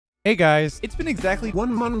Hey guys, it's been exactly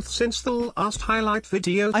 1 month since the last highlight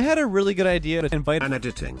video. I had a really good idea to invite an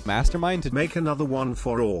editing mastermind to make another one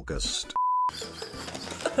for August.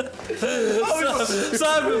 Stop!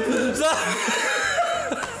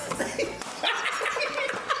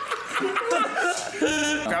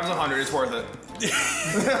 Grabs 100, it's worth it.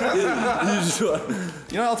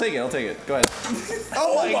 You know, I'll take it. Go ahead.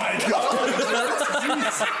 Oh my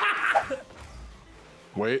god!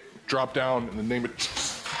 Wait, drop down and then name it.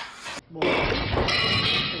 I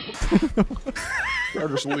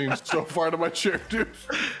just leaned so far to my chair, dude.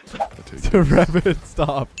 The rabbit,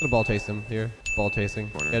 stop. I'm gonna ball chase him here. Ball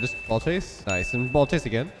chasing. Yeah, just ball chase. Nice. And ball chase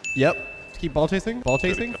again. Yep. Just keep ball chasing. Ball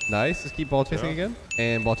chasing. Nice. Just keep ball chasing again.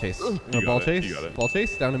 And ball chase. Ball chase. Ball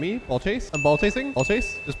chase. Down to me. Ball chase. I'm ball chasing. Ball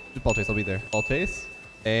chase. Just ball chase. I'll be there. Ball chase.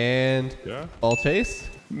 And ball chase.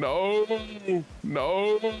 No.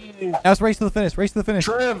 Now it's race to the finish. Race to the finish.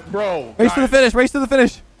 Trev, bro. Race to the finish. Race to the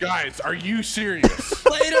finish. Guys, are you serious?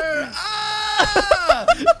 Later! Ah!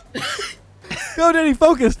 Go, Danny.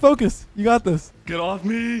 Focus. Focus. You got this. Get off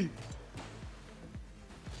me.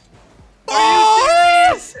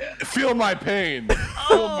 Are you serious? Feel my pain.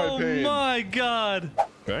 Oh my god.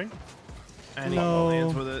 Okay. And he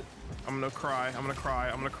lands with it. I'm gonna cry.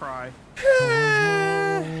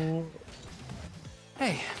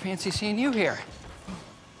 Hey, fancy seeing you here.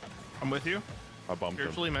 I'm with you. I bumped him.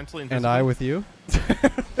 Spiritually, mentally, and And physically. I with you.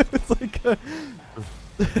 It's like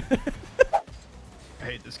I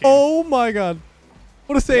hate this game. oh my god.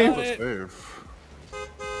 What a save.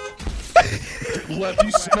 Leth, you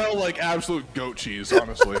smell like absolute goat cheese,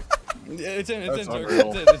 honestly. It's in.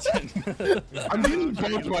 Unreal. It's in. I'm getting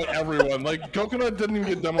bumped by everyone. Like, Coconut didn't even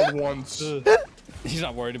get demoed once. He's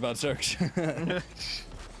not worried about Zerks.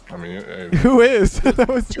 I mean, hey, Who is? That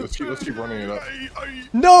was let's keep running it up.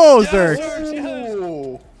 no, Zerk.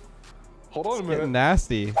 Oh. Hold on a minute. Getting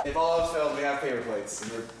nasty. If all else fails, we have paper plates.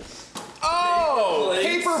 Oh,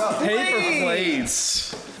 paper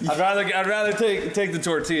plates. I'd rather take the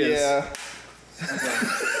tortillas. Yeah.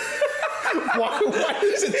 Why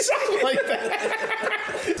does it sound like that?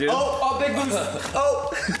 Dude. Oh, big boost.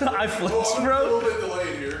 Oh. I flinched, A bro. little bit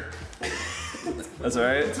delayed here. That's all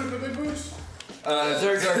right. Took the big boost.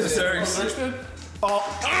 Zerks. Oh.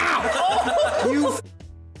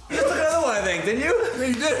 You took another one, I think, didn't you? Yeah,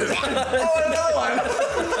 you did. Oh, another one.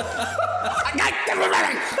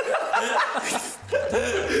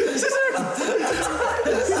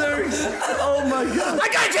 Zerks. Oh my god. I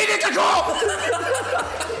got you in control!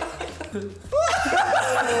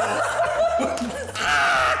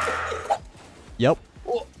 Yep.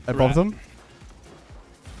 I bumped him.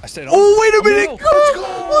 I stayed on. Oh, wait a minute.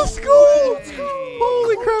 No. Let's go.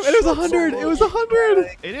 Holy crap. And it was 100. It was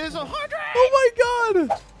 100. It is 100. Oh my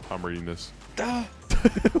god. I'm reading this.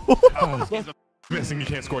 He's a Missing, you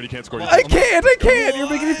can't score, I can't. You're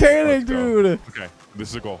making me panic, dude. Okay, this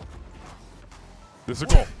is a goal. This is a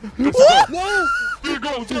goal. This is a goal. No! This is a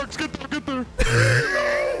goal, Zerks, get there.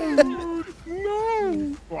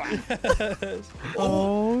 No!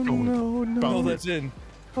 Oh, no. Oh, that's in.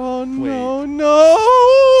 Oh, no.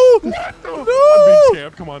 I'm being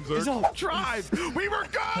scammed, come on, Zerks. all drive. We were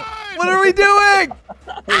good. What are we doing?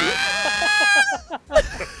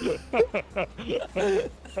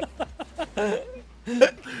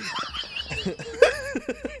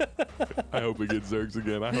 I hope we get Zerks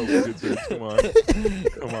again.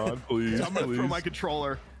 Come on, please. I'm gonna throw my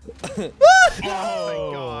controller. Thank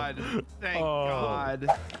God. Thank God.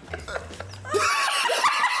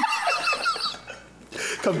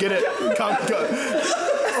 Come get it. Come.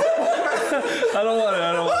 I don't want it.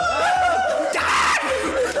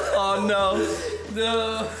 Oh no.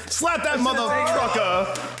 No. Slap that mother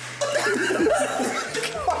trucker.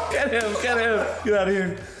 Get him. Get out of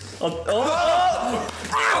here.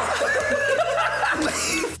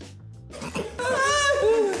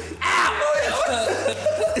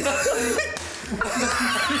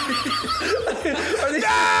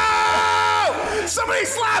 No! Somebody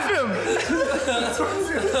slap him!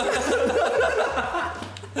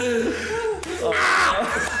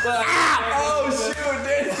 Oh shoot,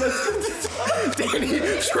 Danny!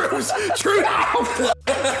 Truce!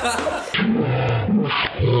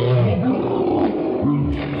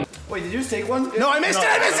 Wait, did you just take one? No, I missed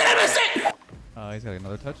it! Oh, he's got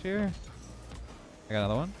another touch here. I got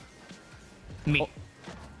another one. Me.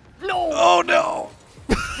 Oh, no.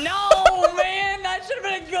 No, man, that should have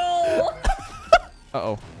been a goal.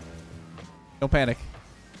 Uh-oh. Don't panic.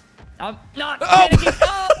 I'm not panicking.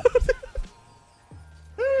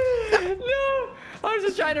 No, I was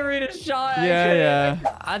just trying to read a shot. Yeah.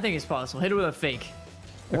 I think it's possible. Hit it with a fake.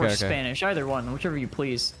 Or Okay, okay. Spanish. Either one. Whichever you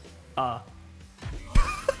please.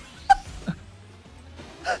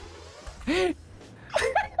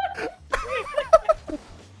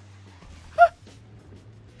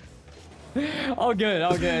 All good,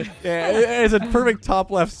 all good. Yeah, it's a perfect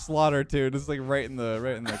top left slaughter too. Just like right in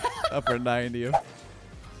the upper 90.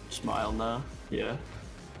 Smile now. Yeah.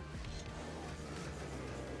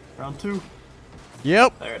 Round 2.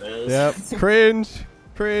 Yep. There it is. Yep. Cringe.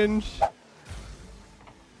 Cringe.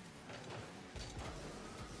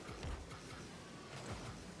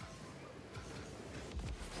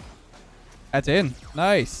 That's in.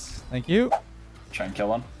 Nice. Thank you. Try and kill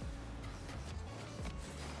one.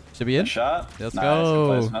 Should be in. Good shot. Let's nice. go.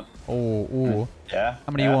 Good placement. Oh, ooh. Yeah.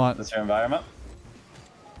 How many you want? That's your environment.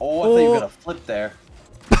 Oh, I thought you were gonna flip there.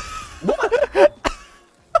 What?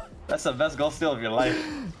 That's the best goal steal of your life.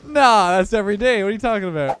 Nah, that's every day. What are you talking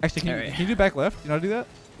about? Actually, Alright. can you do back left? You know how to do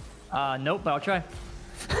that? Nope, but I'll try.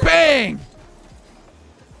 Bang!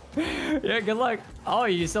 Yeah, good luck. Oh,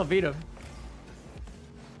 you still beat him.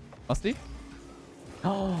 Musty?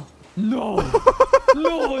 Oh, no.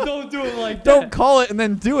 No, don't do it like that. Don't call it and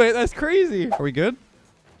then do it. That's crazy. Are we good?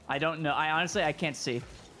 I don't know. I honestly, I can't see.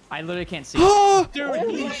 I literally can't see. Dude, did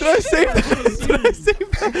I save that? Did I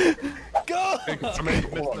save that? Go! I mean,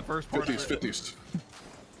 missed the first part. 50s, 50s.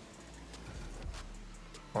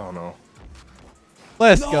 Oh no.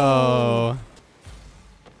 Let's go.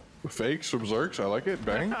 Fakes from Zerks, I like it.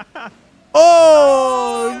 Bang.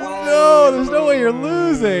 Oh, no. There's no way you're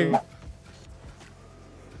losing.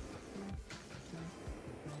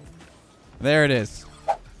 There it is.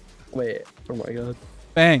 Wait. Oh my god.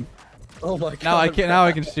 Bang. Oh my god. Now I can. Now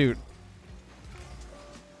I can shoot.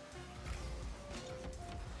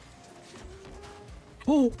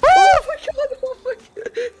 Oh, oh my god. Oh my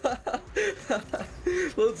god.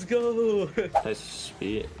 Let's go. Nice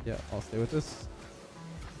speed. Yeah, I'll stay with this.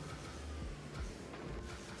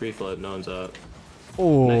 Free float, no one's up.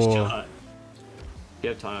 Oh. Nice shot. You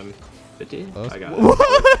have time. 50? Close. I got it.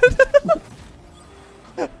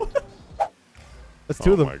 What? That's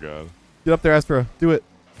two of them. Oh my god. Get up there, Astro. Do it.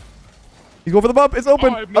 You go for the bump. It's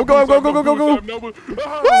open. Oh, I have no I'm going. boost, Go, I go, have go, no go, boost, go, I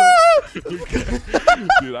have go. no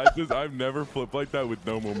boost. Dude, I've never flipped like that with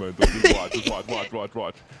no momentum. Just watch, just watch, watch, watch,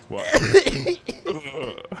 watch, watch. I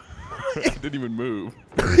didn't even move.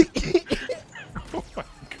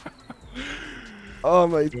 Oh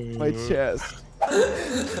my god. Oh, my chest.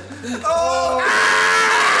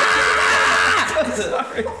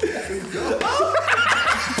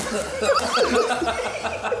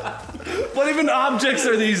 What even objects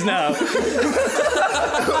are these now?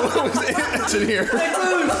 What's in here?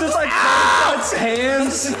 There's like cuts,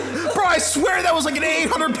 hands. Bro, I swear that was like an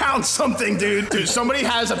 800-pound something, dude. Dude, somebody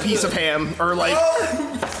has a piece of ham or like.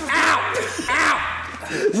 Ow! Ow!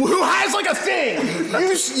 Who has like a thing?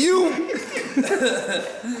 You.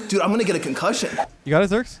 Dude, I'm gonna get a concussion. You got it,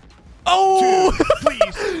 Zerks? Oh! Dude,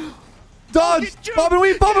 please. Dodge! Bob and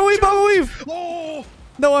weave! Bob and weave! Bob and weave! Oh!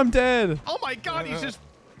 No, I'm dead. Oh my god, he's just.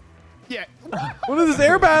 Yeah. What is this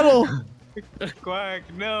air battle? Quack,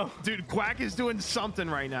 no. Dude, Quack is doing something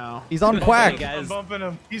right now. He's on Quack. Hey, guys. I'm bumping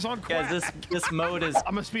him. He's on Quack. Guys, this mode is.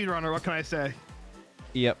 I'm a speedrunner, what can I say?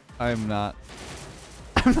 Yep, I'm not.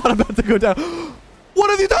 I'm not about to go down. What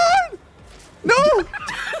have you done? No!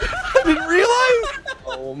 I didn't realize.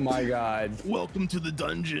 Oh my god. Welcome to the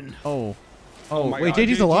dungeon. Oh. Oh my wait, god.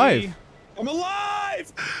 JG's alive. I'm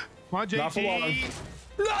alive! Come on, JG. Not for long.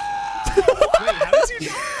 Wait, how does he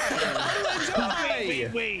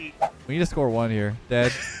die? Wait. We need to score one here.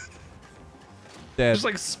 Dead. Dead. Just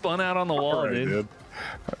like spun out on the wall, Alright, dude. dude.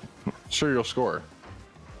 Sure, you'll score.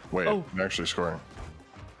 Wait, Oh. I'm actually scoring.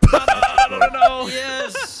 No.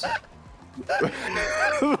 Yes.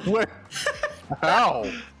 Wait. How?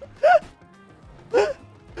 There's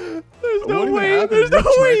no What even way. happened? There's no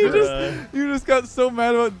That's way. You right. just got so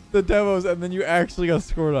mad about the demos and then you actually got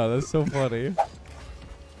scored on. That's so funny.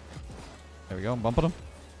 There we go. I'm bumping him.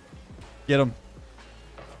 Get him.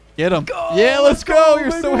 Get him. Yeah, let's go.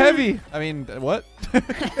 You're so heavy. I mean, what?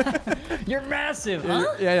 You're massive,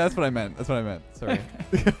 huh? Yeah, that's what I meant. That's what I meant. Sorry.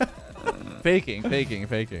 Faking.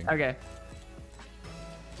 Okay.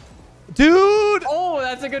 Dude! Oh,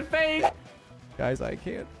 that's a good fake. Guys, I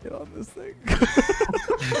can't get on this thing.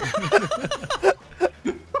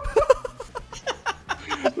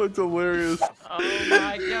 That's hilarious. Oh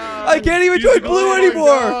my god. I can't even join blue anymore.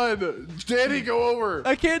 God. Danny, go over.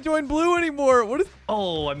 I can't join blue anymore. What is?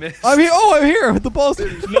 Oh, I missed. I'm here. Oh, I'm here with the balls.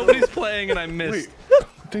 Nobody's playing and I missed. Wait,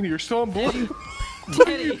 Danny, you're still on blue. What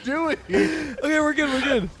are you doing? Okay, we're good. We're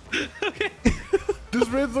good. This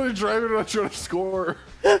man's like driving around trying to score.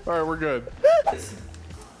 All right, we're good.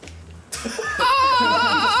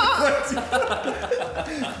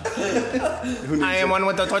 I am one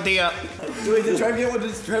with the tortilla. Wait, did Trev get one?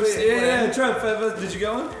 Did Trev say yeah, Trev, did you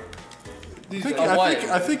get one?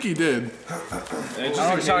 I think he did. I don't know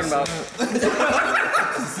what you're talking about.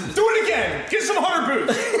 Do it again! Get some 100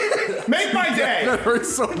 boost! Make my day! That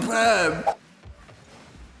hurts so bad.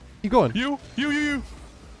 Keep going. You.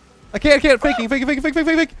 I can't. Fake.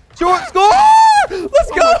 Short score!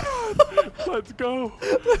 Let's go! Let's go.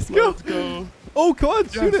 Let's go. Oh, come on,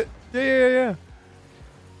 shoot it. Yeah.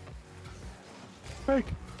 Fake.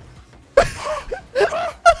 What?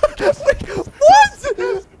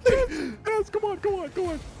 Yes, come on.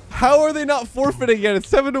 How are they not forfeiting yet? It's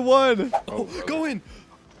 7-1. Oh, go in.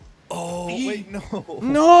 Oh, wait, no.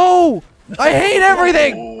 No! I hate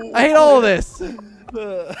everything! I hate all of this.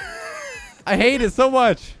 I hate it so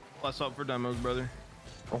much. Plus up for demos, brother.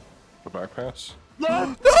 Oh, the back pass.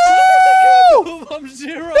 No! I'm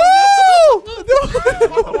 0. No!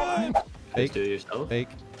 Fake. Do it yourself. Fake.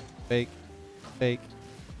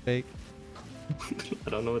 I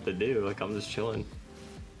don't know what to do. Like, I'm just chilling.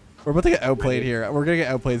 We're about to get outplayed here. We're gonna get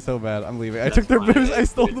outplayed so bad. I'm leaving. I took their boost. I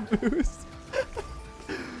stole the boost.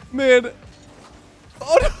 Man.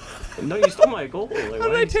 Oh no. No, you stole my goal. Like, How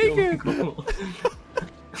did I take it?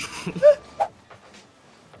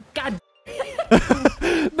 God.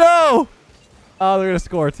 No. Oh, they're gonna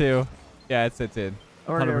score too. Yeah, it's in.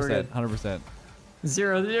 100%. 100%.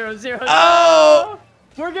 0. Oh!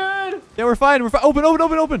 We're good. Yeah, we're fine. We're fine.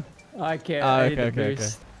 Open. I can't. I need the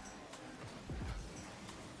boost.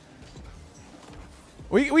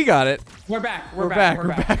 We got it. We're back. We're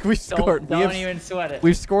back. We scored. Don't even sweat it.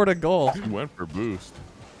 We've scored a goal. He went for boost.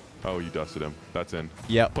 Oh, you dusted him. That's in.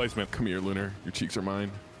 Yep. Placement. Come here, Lunar. Your cheeks are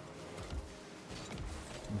mine.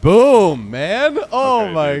 Boom, man. Oh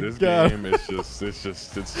Okay, my dude, god. This game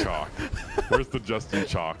is it's chalked. Where's the Justin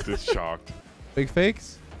chalked? It's chalked. Big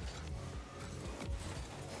fakes.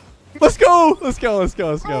 Let's go. Oh,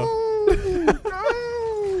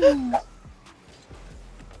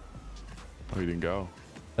 he didn't go.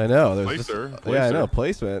 I know. There's Placer. just, yeah, I know.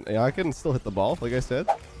 Placement. Yeah, I can still hit the ball, like I said.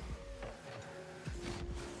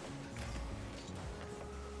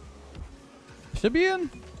 Should be in.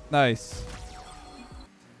 Nice.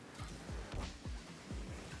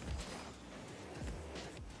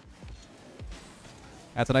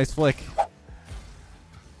 That's a nice flick.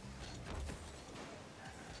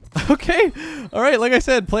 Okay. All right. Like I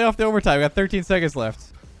said, play off the overtime. We got 13 seconds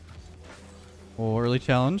left. Oh, early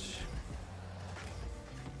challenge.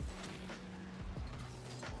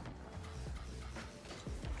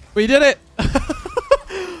 We did it.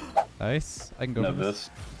 Nice. I can go. No this.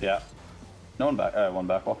 Yeah. No one back. One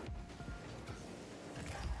back wall.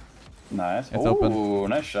 Nice. It's Ooh, open.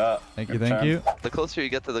 Nice shot. Thank Good you. turn. The closer you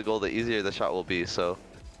get to the goal, the easier the shot will be, so...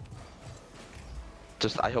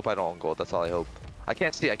 Just, I hope I don't goal, that's all I hope. I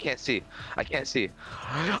can't see. Oh!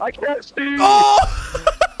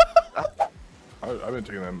 I've been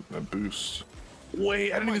taking that boost.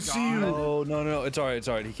 Wait, I didn't even see you. Oh, no. It's alright.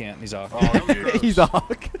 He can't. He's off. Oh, He's a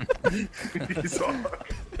hawk. He's off.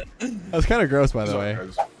 That was kind of gross, by the way.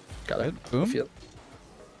 Got it. Boom.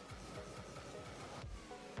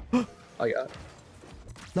 I got it.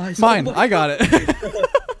 Nice. Mine. I got it.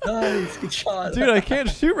 Nice. Good shot. Dude, I can't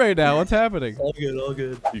shoot right now. What's happening? All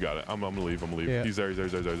good. You got it. I'm gonna leave. Yeah. He's there.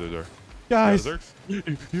 Guys. Yeah,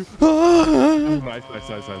 you. Nice. I'm back.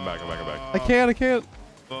 I can't.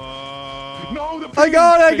 No, I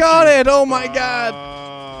got it. Oh my god.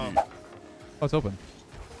 Oh, it's open.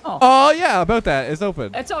 Oh, yeah, about that. It's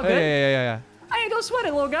open. It's all good. Yeah. Hey, don't sweat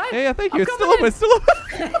it, little guy. Yeah, thank you. I'm It's still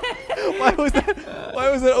open. Why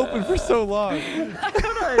was that open for so long? I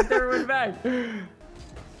don't know. They're back.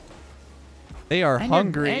 They are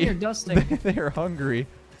hungry. And you're dusting. They are hungry.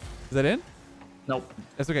 Is that in? Nope.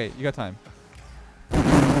 That's okay. You got time.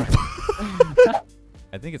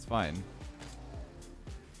 I think it's fine.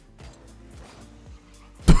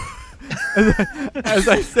 As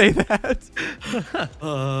I say that.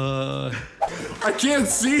 I can't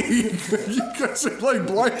see. You guys are like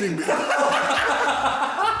blinding me.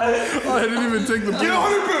 I didn't even take the boost. Get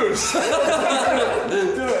on the boost.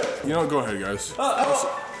 Do it. You know, go ahead, guys.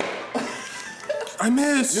 I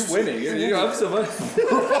missed. You're winning. You're up so much.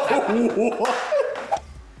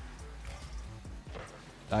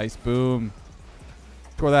 Nice. Boom.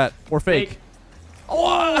 Score that. Or fake.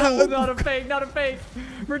 Oh, not a fake.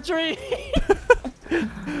 Retreat.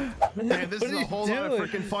 Man, this is a whole lot of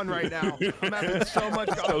freaking fun right now. I'm having so much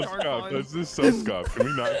fun. This is so scuffed. Can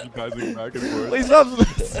we not keep passing back and forth? Please stop.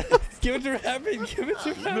 Give it to Rabbit.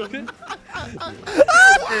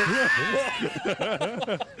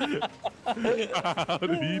 How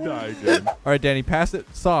did he die again? All right, Danny, pass it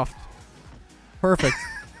soft. Perfect.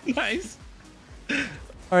 Nice.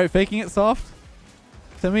 All right, faking it soft.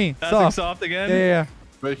 To me, Passing soft. soft again? Yeah.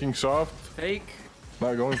 Making soft. Fake.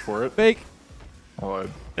 Not going for it. Fake. I lied.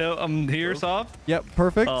 Yeah, I'm here, soft. Yep,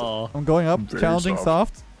 perfect. Oh. I'm going up, Very challenging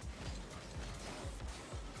soft.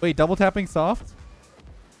 Wait, double tapping soft.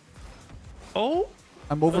 Oh.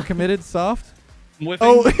 I'm overcommitted soft. Whiffing.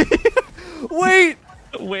 Oh, wait.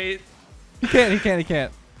 Wait. He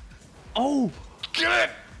can't. Oh. Get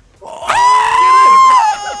it!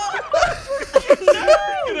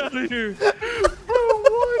 Get out of here.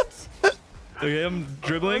 What? Okay, I'm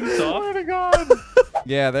dribbling soft. Oh my god.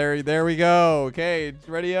 Yeah, there we go. Okay,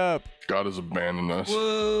 ready up. God has abandoned us.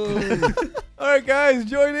 Whoa. All right, guys,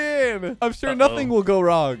 join in. I'm sure nothing will go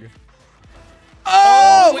wrong.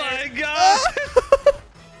 Oh my god.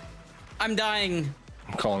 I'm dying.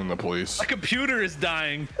 I'm calling the police. My computer is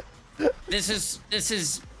dying. This is This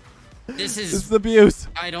is abuse.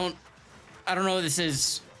 I don't know what this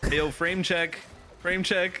is. Yo, frame check. Frame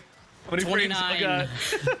check. How many frames I 29.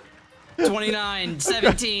 got? 29,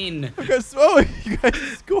 17. Oh, you guys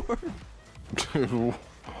scored.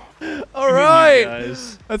 All right.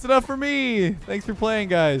 That's enough for me. Thanks for playing,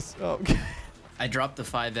 guys. Oh, okay. I dropped the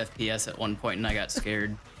 5 FPS at one point and I got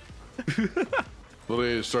scared.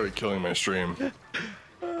 Literally just started killing my stream.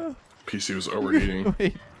 PC was overheating.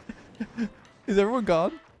 Wait. Is everyone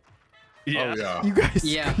gone? Yeah. Oh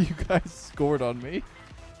yeah. You guys scored on me.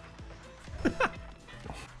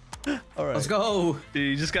 All right. Let's go.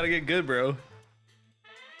 Dude, you just gotta get good, bro. It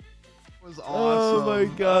was awesome. Oh my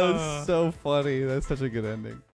god, it's so funny. That's such a good ending.